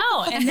 I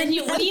know. And then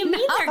what do you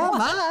mean? Come on.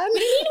 What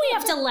do you mean we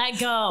have to let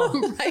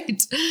go?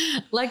 Right.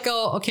 Let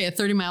go. Okay. A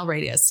 30-mile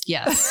radius.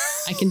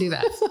 Yes, I can do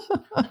that.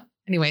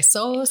 Anyway,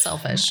 so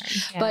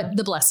selfish, but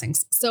the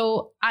blessings.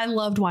 So I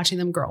loved watching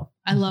them grow.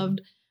 I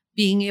loved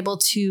being able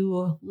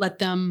to let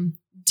them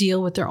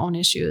deal with their own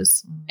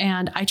issues.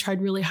 And I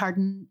tried really hard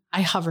and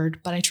I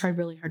hovered, but I tried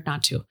really hard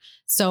not to.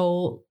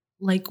 So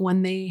like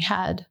when they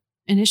had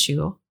an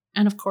issue,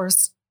 and of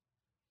course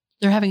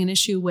they're having an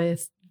issue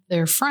with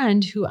their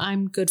friend who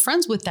I'm good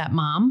friends with that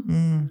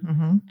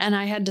mom. And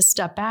I had to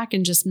step back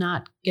and just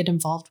not get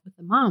involved with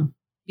the mom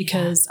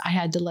because I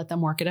had to let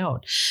them work it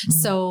out.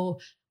 So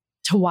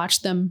to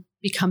watch them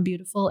become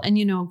beautiful. And,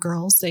 you know,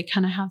 girls, they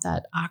kind of have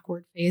that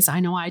awkward phase. I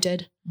know I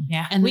did.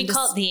 Yeah. And we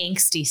call it the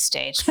angsty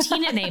stage.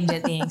 Tina named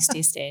it the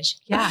angsty stage.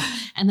 Yeah.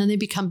 And then they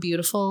become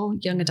beautiful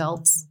young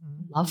adults.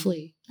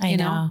 Lovely. I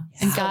know.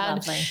 And so God,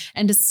 lovely.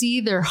 And to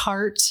see their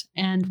heart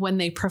and when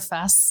they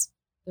profess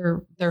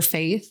their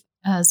faith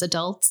as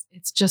adults,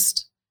 it's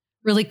just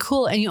really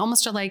cool. And you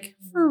almost are like,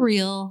 for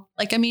real?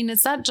 Like, I mean,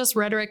 is that just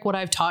rhetoric, what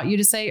I've taught you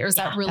to say, or is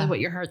that really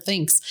what your heart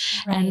thinks?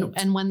 Right.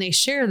 And when they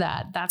share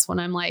that, that's when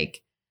I'm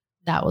like,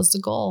 that was the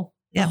goal.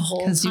 Yeah.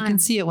 Because you can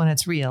see it when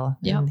it's real.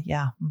 Yep.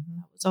 Yeah.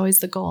 That was always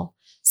the goal.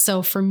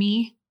 So for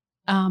me,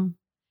 and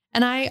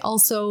I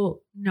also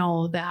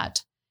know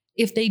that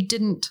if they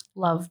didn't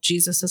love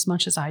Jesus as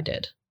much as I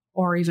did,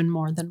 or even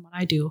more than what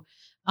I do,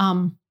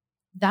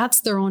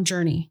 that's their own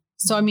journey.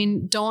 So, I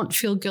mean, don't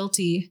feel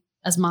guilty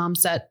as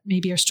moms that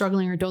maybe are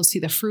struggling or don't see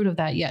the fruit of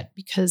that yet,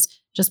 because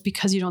just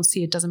because you don't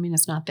see it doesn't mean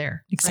it's not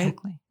there.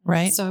 Exactly.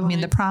 Right. So, I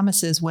mean, the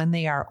promise is when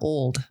they are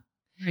old,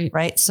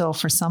 right? So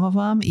for some of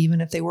them, even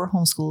if they were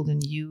homeschooled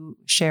and you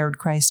shared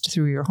Christ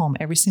through your home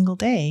every single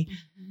day,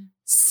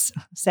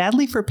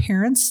 sadly for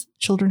parents,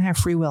 children have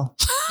free will.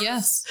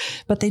 Yes.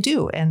 But they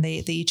do. And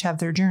they each have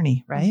their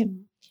journey, right?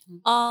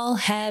 All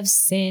have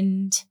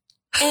sinned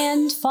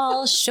and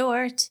fall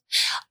short.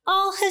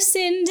 All have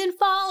sinned and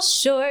fall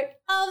short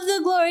of the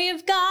glory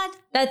of God.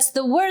 That's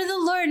the word of the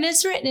Lord, and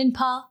it's written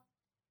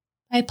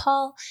by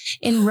Paul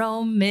in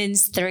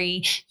Romans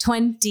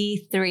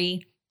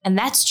 3:23. And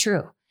that's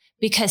true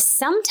because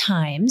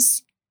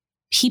sometimes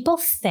people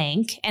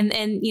think, and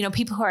you know,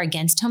 people who are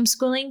against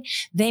homeschooling,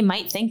 they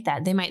might think,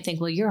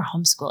 well, you're a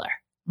homeschooler.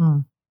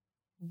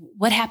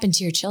 What happened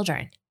to your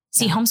children?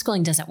 See,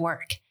 homeschooling doesn't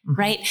work,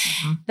 right?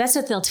 That's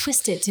what they'll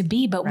twist it to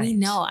be. But we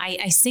know,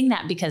 I sing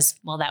that because,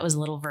 well, that was a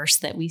little verse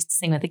that we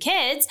sing with the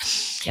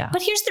kids. Yeah.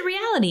 But here's the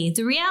reality.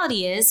 The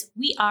reality is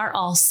we are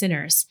all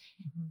sinners.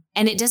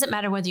 And it doesn't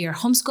matter whether you're a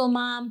homeschool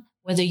mom,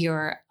 whether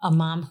you're a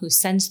mom who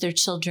sends their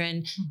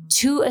children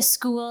to a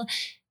school,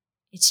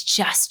 it's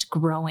just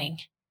growing.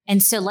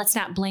 And so let's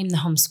not blame the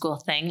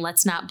homeschool thing.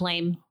 Let's not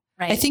blame.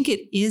 Right. I think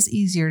it is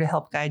easier to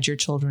help guide your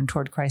children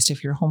toward Christ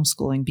if you're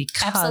homeschooling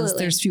because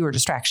there's fewer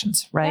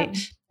distractions, right?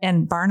 Yep.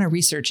 And Barna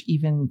Research,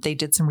 they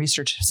did some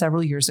research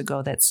several years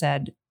ago that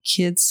said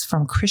kids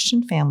from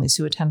Christian families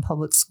who attend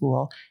public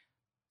school,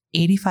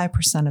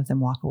 85% of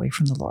them walk away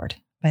from the Lord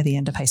by the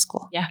end of high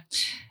school. Yeah.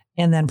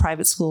 And then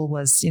private school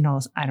was,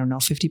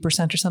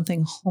 50% or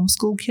something.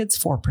 Homeschool kids,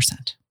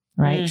 4%,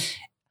 right?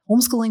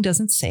 Homeschooling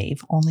doesn't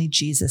save, only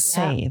Jesus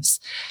saves.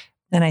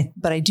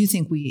 But I do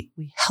think we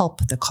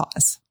help the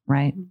cause,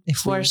 right?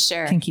 If we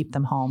can keep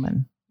them home.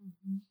 And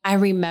I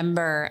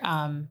remember,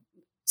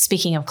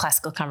 speaking of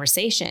classical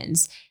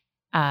conversations,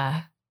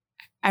 I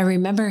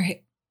remember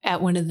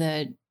at one of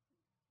the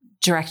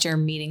director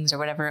meetings or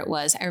whatever it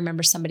was, I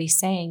remember somebody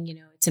saying,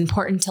 it's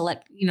important to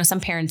let, some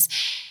parents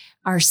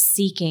are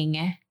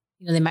seeking,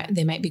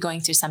 they might be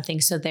going through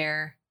something. So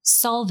their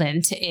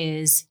solvent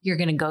is you're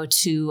going to go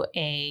to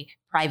a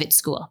private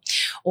school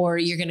or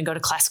you're going to go to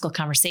classical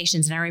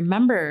conversations. And I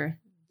remember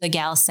the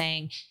gal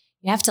saying,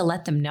 you have to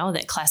let them know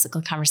that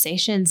classical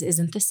conversations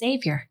isn't the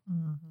savior.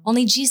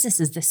 Only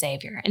Jesus is the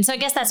savior. And so I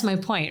guess that's my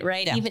point,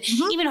 right? Yeah.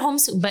 Even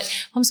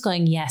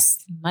homeschooling,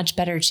 yes, much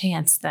better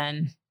chance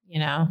than,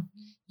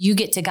 you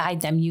get to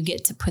guide them. You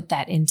get to put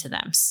that into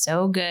them.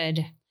 So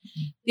good.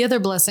 The other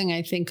blessing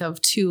I think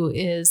of too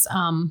is,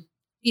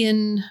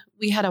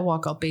 we had a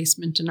walkout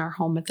basement in our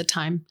home at the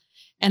time.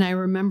 And I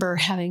remember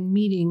having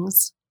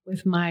meetings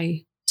with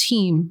my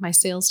team, my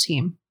sales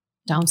team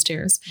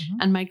downstairs,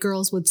 and my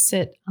girls would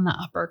sit on the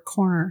upper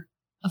corner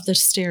of the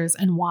stairs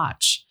and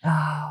watch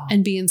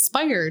and be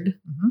inspired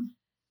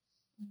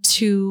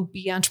to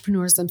be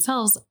entrepreneurs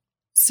themselves.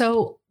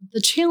 So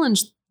the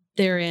challenge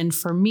therein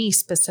for me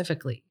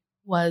specifically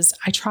was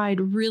I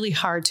tried really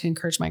hard to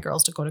encourage my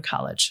girls to go to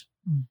college,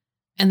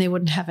 and they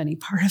wouldn't have any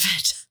part of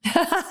it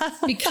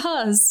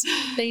because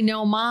they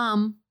know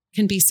mom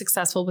can be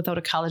successful without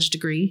a college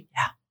degree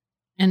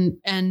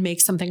and make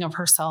something of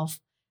herself.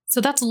 So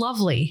that's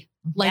lovely.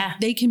 Like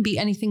they can be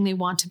anything they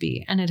want to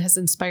be. And it has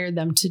inspired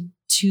them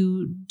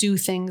to do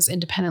things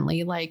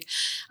independently. Like,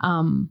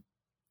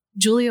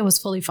 Julia was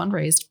fully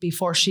fundraised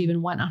before she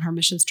even went on her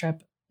missions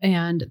trip.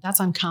 And that's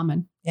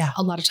uncommon. Yeah.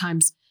 A lot of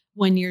times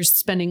when you're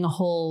spending a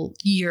whole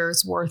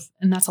year's worth,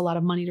 and that's a lot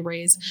of money to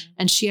raise.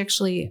 And she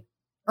actually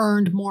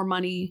earned more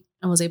money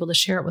and was able to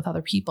share it with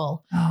other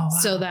people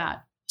so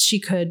that she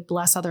could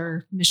bless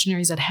other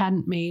missionaries that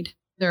hadn't made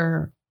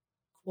their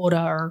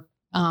quota or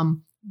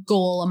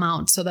goal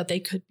amount so that they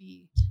could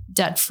be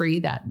debt free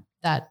that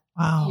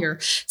year.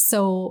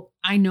 So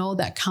I know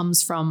that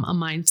comes from a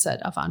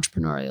mindset of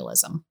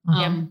entrepreneurialism.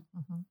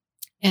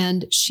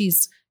 And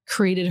she's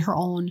created her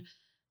own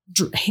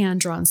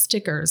hand-drawn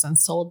stickers and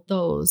sold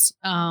those,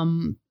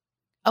 out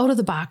of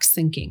the box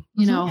thinking,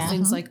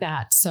 things like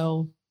that.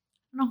 So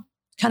I don't know,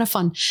 kind of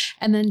fun.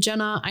 And then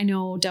Jenna, I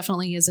know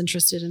definitely is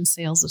interested in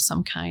sales of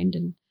some kind.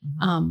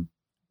 And,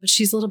 but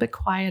she's a little bit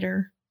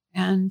quieter.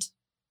 And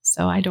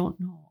so I don't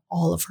know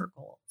all of her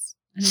goals,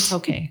 and it's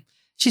okay.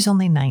 She's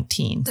only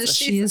 19. So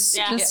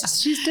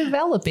she's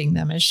developing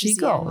them as she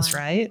goes.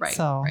 Right.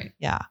 So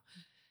yeah.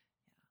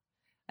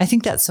 I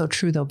think that's so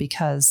true though,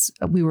 because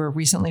we were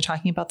recently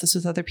talking about this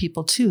with other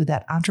people too,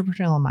 that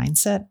entrepreneurial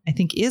mindset, I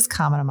think, is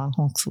common among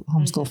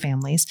homeschool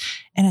families,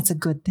 and it's a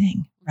good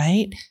thing,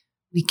 right?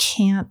 We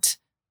can't,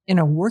 in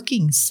a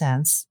working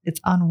sense, it's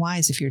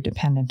unwise if you're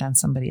dependent on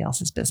somebody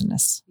else's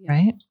business,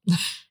 right?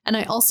 And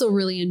I also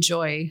really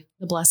enjoy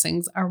the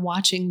blessings are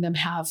watching them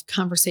have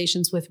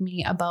conversations with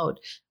me about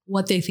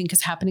what they think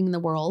is happening in the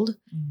world.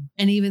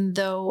 And even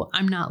though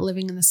I'm not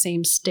living in the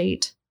same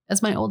state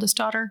as my oldest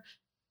daughter,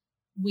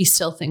 we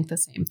still think the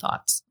same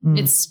thoughts.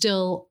 It's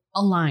still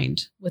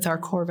aligned with our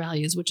core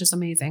values, which is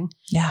amazing.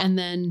 Yeah. And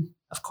then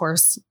of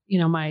course,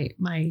 my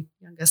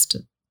youngest,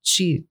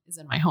 she is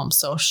in my home,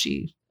 so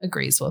she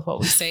agrees with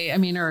what we say. I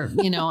mean, or,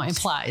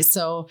 implies.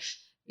 So,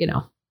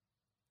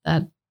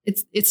 that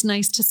it's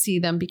nice to see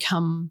them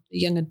become the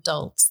young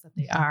adults that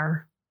they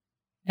are.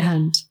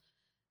 And,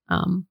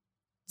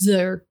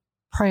 their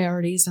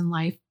priorities in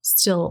life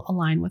still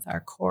align with our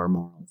core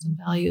morals and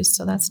values.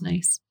 So that's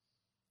nice.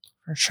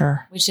 For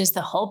sure. Which is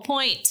the whole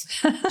point.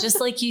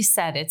 Just like you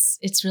said,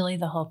 it's really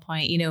the whole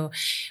point.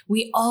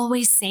 We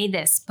always say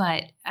this,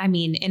 but I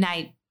mean, and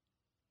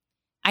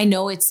I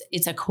know it's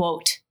a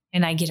quote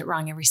and I get it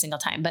wrong every single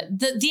time, but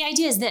the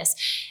idea is this: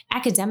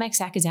 academics,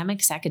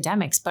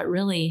 but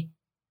really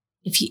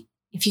if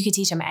you could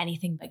teach them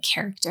anything but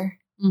character,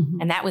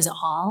 and that was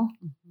all,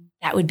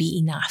 that would be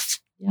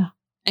enough. Yeah.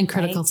 And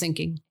critical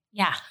thinking.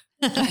 Yeah.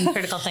 And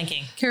critical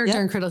thinking. Character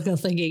and critical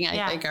thinking,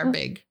 I think, are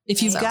big.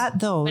 If you've got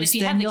those,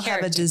 then you'll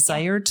have a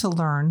desire to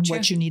learn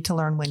what you need to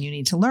learn when you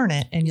need to learn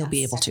it, and you'll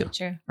be able to.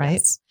 True. Right.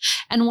 Yes.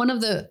 And one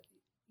of the,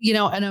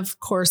 and of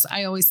course,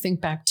 I always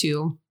think back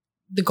to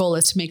the goal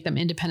is to make them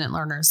independent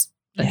learners,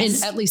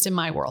 at least in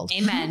my world.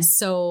 Amen.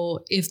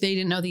 So if they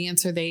didn't know the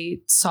answer,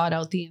 they sought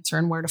out the answer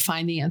and where to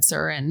find the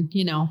answer. And,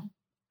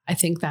 I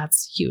think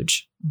that's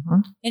huge.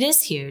 It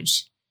is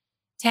huge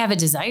to have a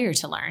desire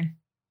to learn.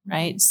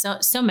 Right.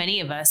 So many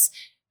of us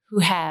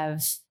who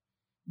have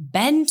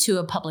been to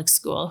a public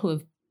school, who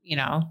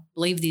have,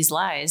 believed these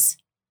lies,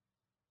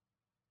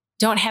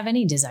 don't have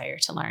any desire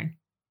to learn.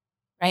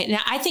 Right.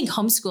 Now, I think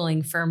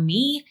homeschooling for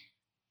me,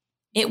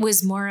 it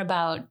was more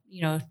about,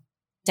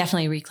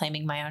 definitely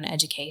reclaiming my own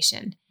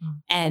education.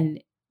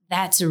 And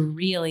that's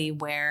really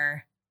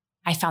where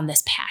I found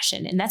this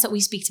passion. And that's what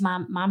we speak to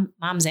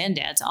moms and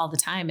dads all the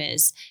time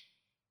is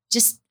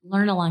just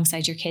learn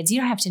alongside your kids. You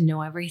don't have to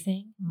know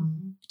everything.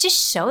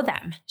 Just show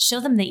them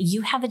that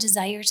you have a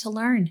desire to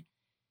learn,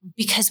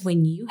 because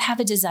when you have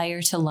a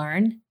desire to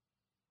learn,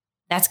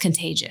 that's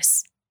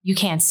contagious. You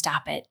can't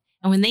stop it.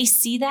 And when they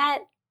see that,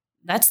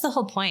 that's the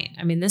whole point.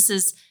 I mean, this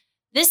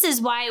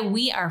is why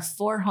we are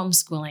for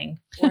homeschooling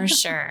for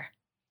sure.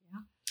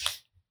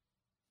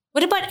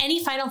 What about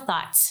any final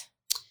thoughts?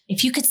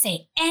 If you could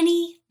say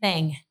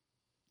anything.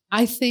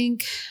 I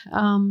think,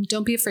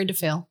 don't be afraid to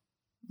fail.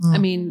 I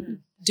mean,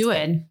 do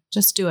it.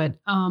 Just do it.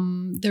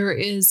 There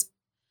is,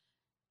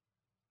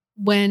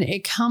 when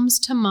it comes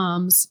to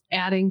moms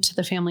adding to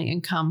the family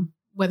income,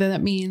 whether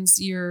that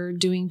means you're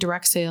doing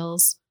direct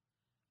sales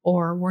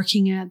or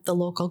working at the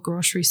local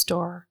grocery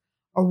store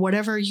or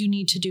whatever you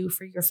need to do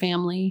for your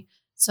family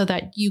so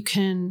that you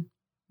can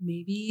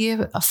maybe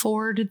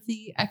afford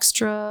the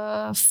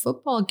extra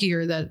football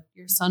gear that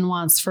your son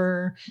wants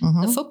for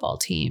the football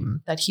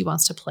team that he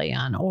wants to play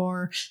on.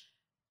 Or,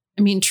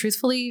 I mean,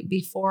 truthfully,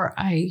 before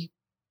I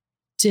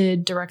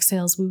did direct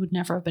sales, we would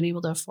never have been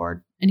able to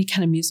afford any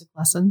kind of music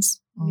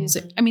lessons.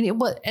 Music. I mean, it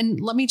was, and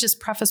let me just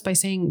preface by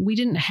saying we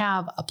didn't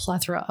have a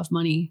plethora of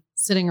money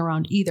sitting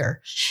around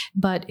either,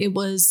 but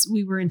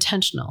we were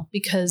intentional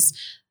because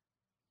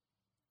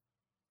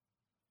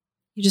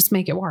you just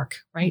make it work.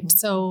 Right. Mm-hmm.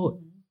 So,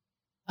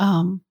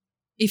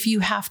 if you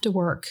have to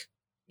work,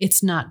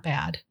 it's not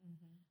bad.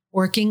 Mm-hmm.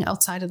 Working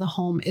outside of the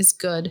home is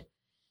good.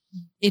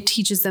 It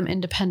teaches them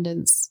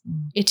independence.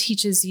 Mm-hmm. It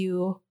teaches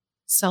you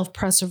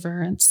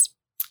self-perseverance.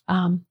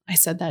 I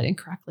said that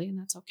incorrectly, and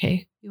that's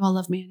okay. You all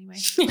love me anyway.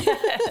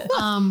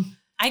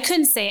 I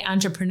couldn't say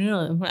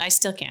entrepreneurial. I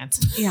still can't.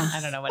 Yeah.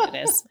 I don't know what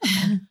it is.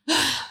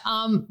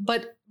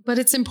 But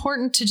it's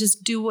important to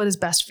just do what is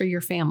best for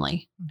your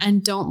family,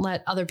 and don't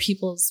let other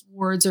people's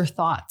words or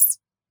thoughts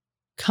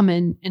come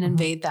in and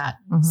invade that.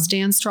 Mm-hmm.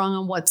 Stand strong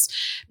on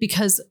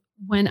because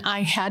when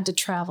I had to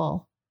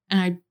travel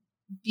and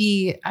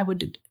I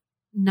would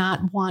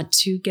not want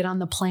to get on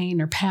the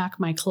plane or pack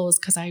my clothes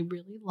because I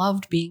really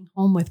loved being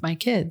home with my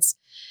kids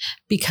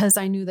because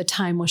I knew the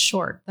time was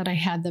short that I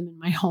had them in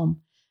my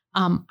home.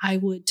 I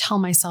would tell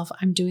myself,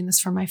 I'm doing this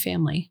for my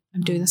family.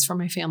 I'm doing this for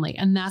my family.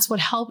 And that's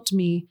what helped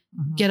me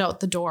get out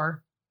the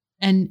door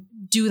and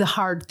do the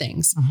hard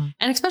things. Mm-hmm.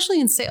 And especially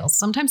in sales,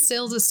 sometimes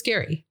sales is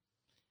scary.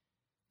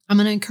 I'm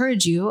going to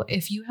encourage you,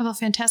 if you have a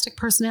fantastic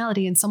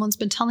personality and someone's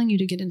been telling you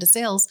to get into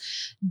sales,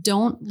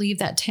 don't leave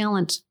that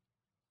talent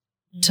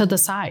to the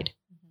side.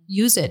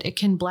 Use it. It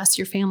can bless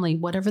your family,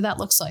 whatever that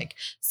looks like.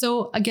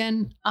 So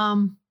again,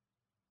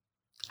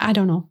 I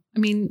don't know. I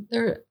mean,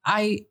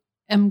 I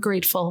am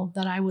grateful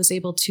that I was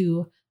able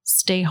to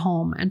stay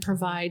home and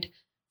provide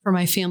for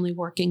my family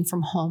working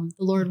from home.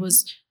 The Lord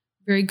was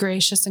very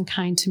gracious and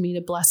kind to me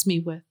to bless me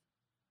with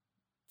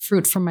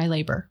fruit from my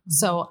labor.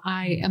 So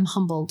I am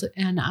humbled,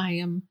 and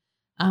I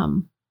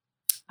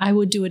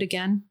would do it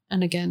again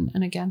and again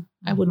and again.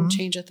 I wouldn't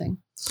change a thing.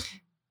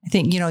 I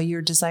think,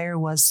 your desire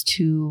was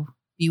to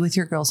be with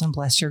your girls and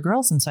bless your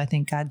girls. And so I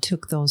think God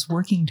took those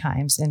working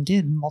times and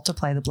did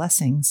multiply the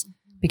blessings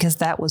because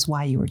that was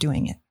why you were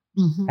doing it.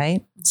 Mm-hmm.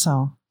 Right.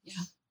 So,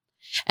 yeah.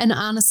 And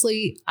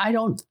honestly, I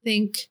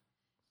think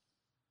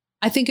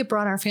it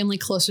brought our family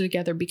closer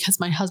together because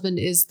my husband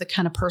is the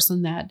kind of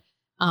person that,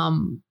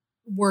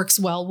 works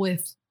well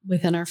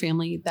within our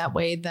family that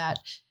way, that,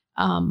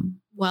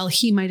 while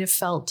he might've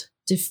felt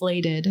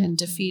deflated and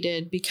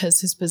defeated because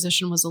his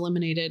position was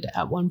eliminated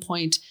at one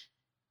point,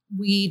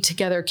 we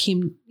together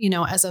came,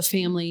 as a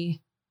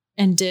family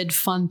and did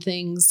fun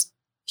things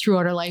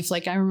throughout our life.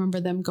 Like I remember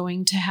them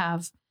going to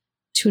have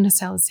tuna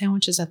salad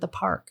sandwiches at the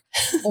park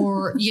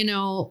or,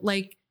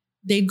 like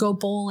they'd go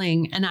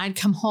bowling and I'd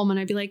come home and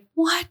I'd be like,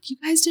 what? You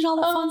guys did all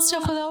the fun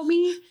stuff without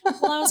me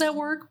while I was at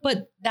work?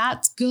 But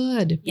that's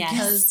good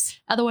because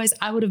otherwise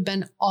I would have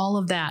been all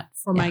of that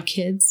for my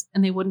kids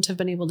and they wouldn't have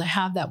been able to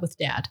have that with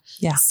dad.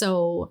 Yeah.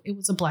 So it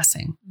was a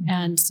blessing. Mm-hmm.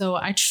 And so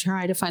I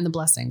try to find the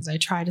blessings. I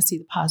try to see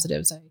the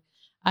positives.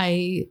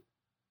 I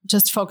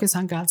just focus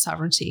on God's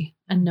sovereignty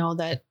and know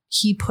that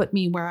he put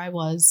me where I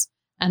was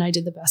and I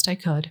did the best I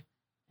could,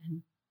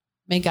 and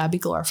may God be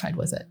glorified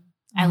with it.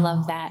 I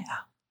love that. Yeah.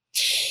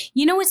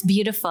 What's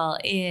beautiful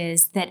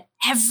is that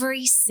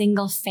every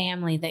single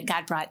family that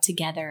God brought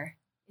together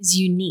is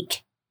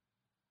unique.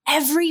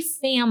 Every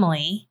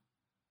family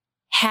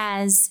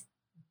has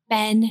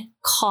been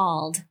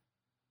called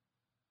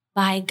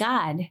by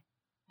God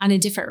on a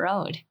different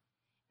road,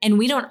 and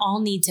we don't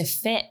all need to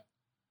fit.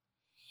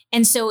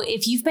 And so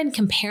if you've been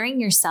comparing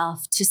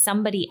yourself to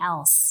somebody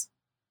else,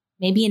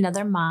 maybe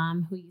another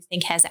mom who you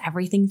think has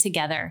everything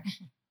together,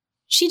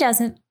 she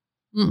doesn't.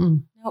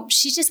 Nope,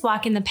 she's just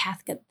walking the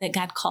path that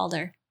God called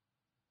her.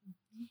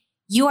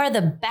 You are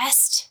the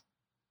best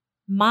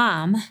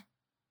mom.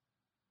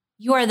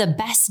 You are the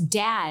best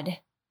dad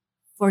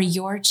for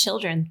your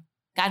children.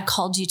 God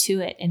called you to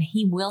it, and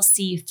he will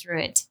see you through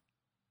it.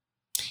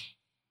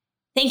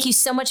 Thank you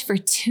so much for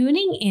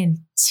tuning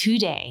in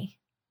today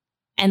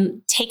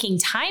and taking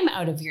time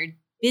out of your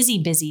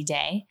busy, busy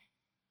day.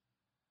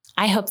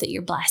 I hope that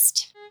you're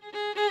blessed.